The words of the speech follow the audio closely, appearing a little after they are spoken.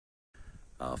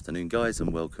Afternoon guys,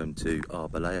 and welcome to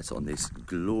Arboleas on this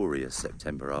glorious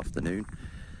September afternoon.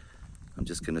 I'm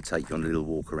just going to take you on a little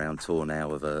walk around tour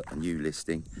now of a new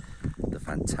listing, the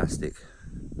fantastic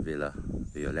Villa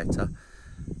Violeta.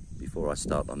 Before I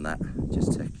start on that,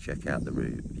 just check out the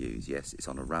views. Yes, it's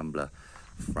on a RAMBLA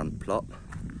front plot.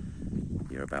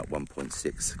 You're about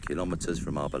 1.6 kilometres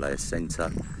from Arboleas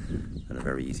centre and a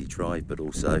very easy drive, but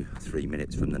also 3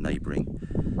 minutes from the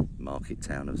neighbouring market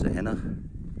town of Zurgena.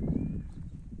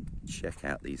 Check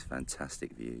out these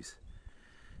fantastic views.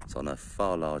 It's on a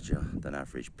far larger than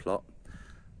average plot.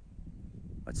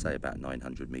 I'd say about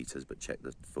 900 metres, but check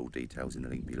the full details in the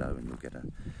link below and you'll get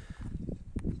an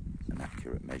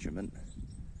accurate measurement.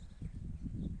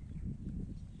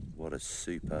 What a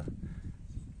super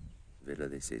villa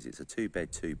this is. It's a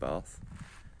 2-bed, 2-bath,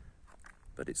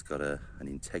 but it's got an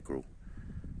integral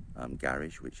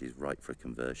garage, which is right for a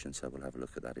conversion, so we'll have a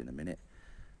look at that in a minute.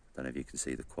 I don't know if you can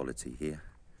see the quality here.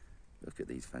 Look at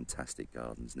these fantastic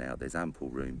gardens. Now there's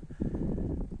ample room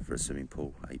for a swimming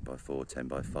pool, 8x4,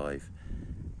 10x5.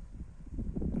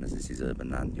 And as this is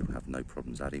urban land, you'll have no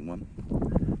problems adding one.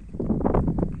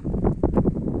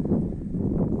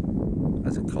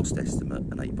 As a cost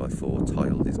estimate, an 8x4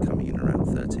 tiled is coming in around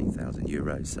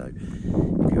 €13,000. So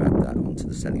if you add that onto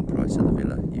the selling price of the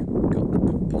villa, you've got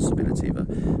the possibility of a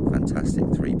fantastic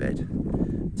 3-bed,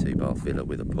 2-bath villa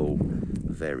with a pool,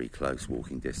 very close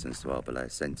walking distance to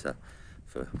Arboleas centre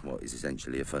for what is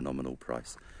essentially a phenomenal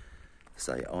price.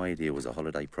 Say, ideal as a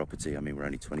holiday property. I mean, we're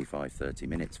only 25-30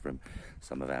 minutes from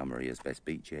some of Almeria's best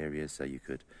beach areas, so you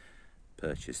could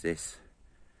purchase this,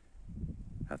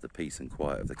 have the peace and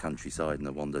quiet of the countryside and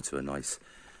a wander to a nice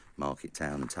market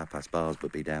town and tapas bars,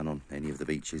 but be down on any of the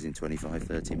beaches in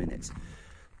 25-30 minutes.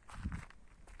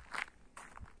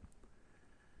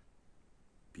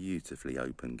 Beautifully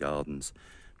open gardens.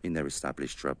 I mean, they're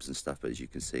established shrubs and stuff, but as you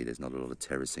can see, there's not a lot of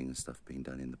terracing and stuff being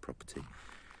done in the property.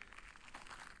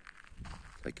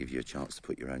 They give you a chance to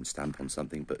put your own stamp on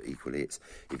something, but equally, it's,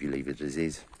 if you leave it as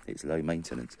is, it's low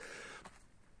maintenance.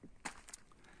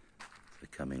 So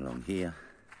coming along here.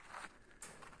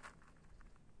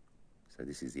 So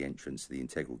this is the entrance to the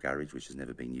integral garage, which has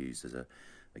never been used as a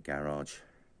garage.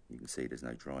 You can see there's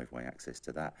no driveway access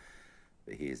to that,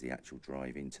 but here's the actual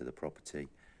drive into the property.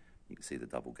 You can see the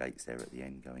double gates there at the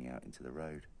end going out into the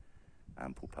road.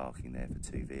 Ample parking there for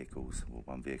 2 vehicles, or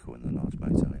 1 vehicle and a large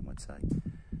motorhome, I'd say.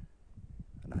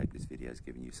 And I hope this video has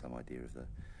given you some idea of the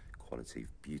quality,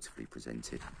 beautifully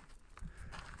presented.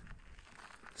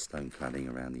 Stone cladding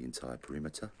around the entire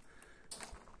perimeter.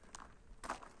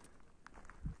 Look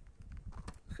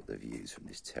at the views from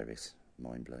this terrace,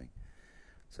 mind-blowing.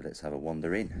 So let's have a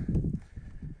wander in.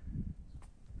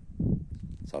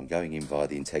 So I'm going in via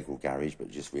the integral garage, but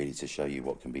just really to show you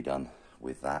what can be done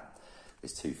with that.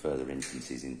 There's 2 further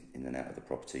entrances in and out of the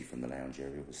property from the lounge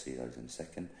area. We'll see those in a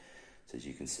second. So as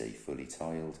you can see, fully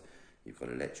tiled. You've got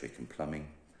electric and plumbing.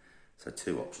 So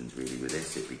 2 options really with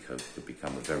this. It could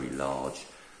become a very large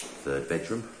 3rd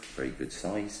bedroom, very good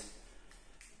size.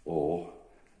 Or,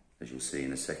 as you'll see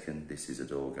in a second, this is a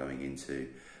door going into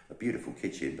a beautiful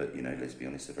kitchen, but you know, let's be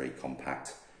honest, a very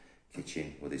compact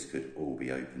kitchen. Well, this could all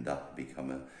be opened up and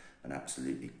become an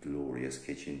absolutely glorious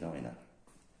kitchen diner.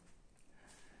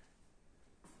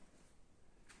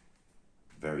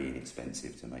 Very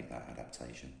inexpensive to make that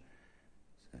adaptation.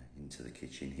 So into the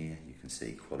kitchen here, you can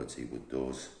see quality wood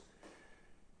doors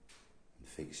and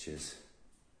fixtures.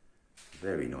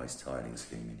 Very nice tiling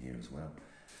scheme in here as well.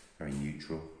 Very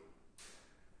neutral.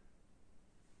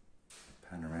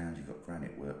 Pan around, you've got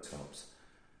granite worktops,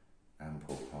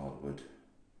 ample hardwood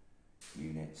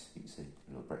units. You can see a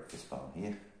little breakfast bar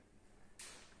here.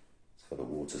 It's got a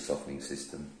water softening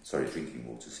system, sorry, drinking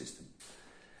water system.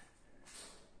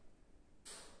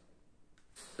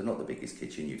 So not the biggest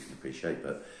kitchen you can appreciate,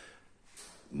 but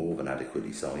more than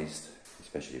adequately sized,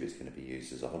 especially if it's going to be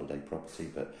used as a holiday property.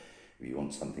 But if you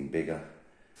want something bigger,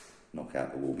 knock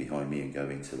out the wall behind me and go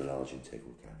into the large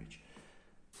integral garage.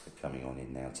 So coming on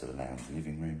in now to the lounge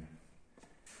living room.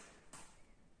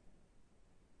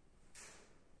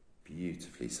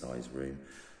 Beautifully sized room.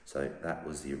 So that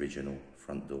was the original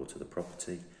front door to the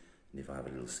property. And if I have a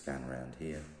little scan around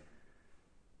here,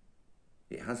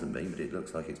 it hasn't been, but it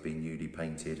looks like it's been newly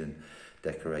painted and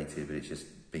decorated, but it's just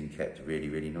been kept really,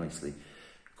 really nicely.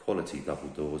 Quality double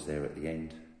doors there at the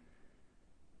end,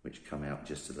 which come out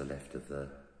just to the left of the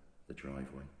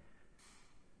driveway.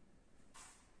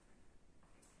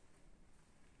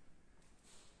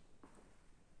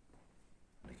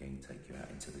 And again, take you out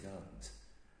into the gardens.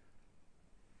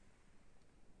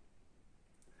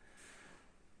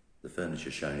 The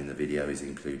furniture shown in the video is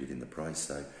included in the price,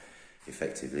 so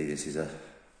effectively this is a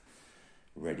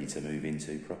ready to move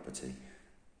into property.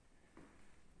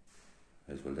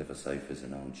 Those were leather sofas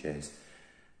and armchairs.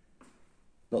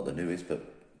 Not the newest,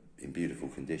 but in beautiful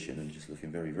condition and just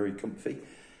looking very, very comfy.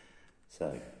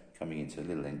 So, coming into a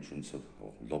little entrance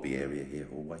or lobby area here,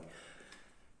 hallway.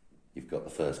 You've got the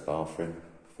first bathroom,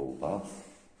 full bath.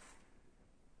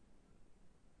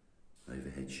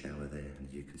 Overhead shower there, and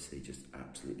you can see just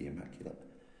absolutely immaculate.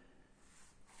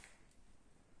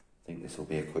 I think this will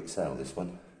be a quick sale, this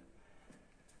one.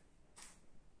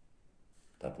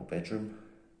 Double bedroom.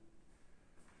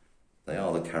 They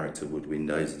are the character wood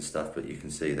windows and stuff, but you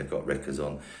can see they've got wreckers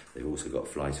on. They've also got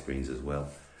fly screens as well.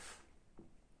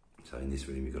 So in this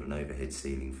room you've got an overhead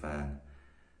ceiling fan,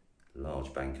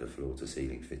 large bank of floor to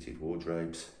ceiling fitted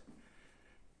wardrobes.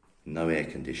 No air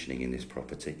conditioning in this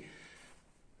property.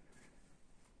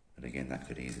 But again, that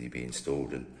could easily be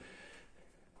installed and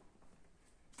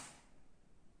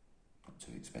not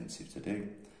too expensive to do.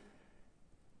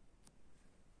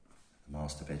 The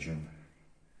master bedroom.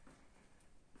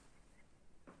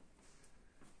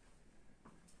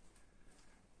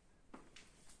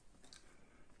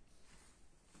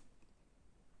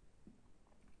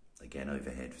 Again,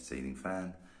 overhead ceiling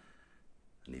fan,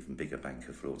 an even bigger bank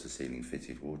of floor to ceiling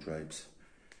fitted wardrobes.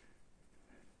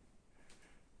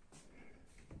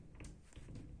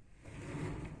 You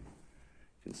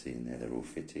can see in there they're all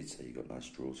fitted, so you've got nice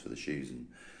drawers for the shoes and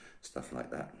stuff like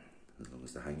that, as long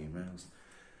as they're hanging rails.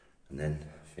 And then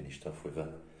finished off with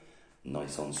a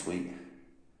nice ensuite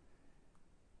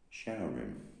shower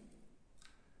room.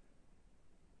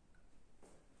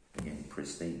 Again,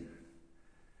 pristine.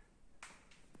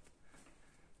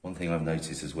 One thing I've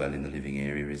noticed as well in the living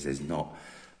area is there's not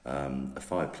a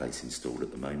fireplace installed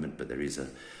at the moment, but there is a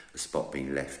spot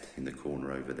being left in the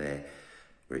corner over there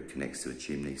where it connects to the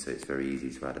chimney, so it's very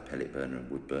easy to add a pellet burner and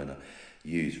wood burner,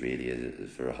 used really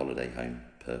for a holiday home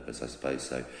purpose, I suppose.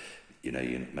 So, you know,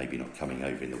 you're maybe not coming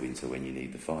over in the winter when you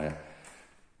need the fire.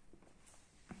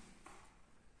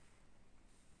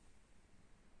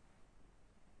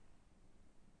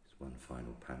 Just one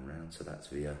final pan round, so that's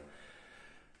via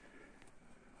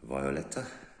Violeta.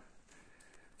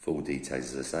 Full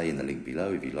details, as I say, in the link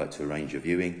below. If you'd like to arrange a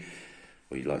viewing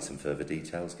or you'd like some further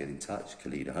details, get in touch.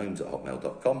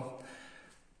 KhalidaHomes@hotmail.com,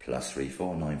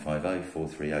 +34 950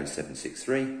 430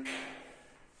 763,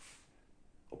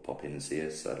 or pop in and see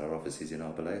us at our offices in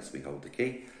Arboleas. We hold the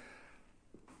key.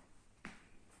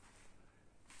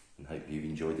 And hope you've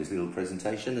enjoyed this little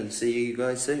presentation, and see you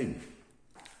guys soon.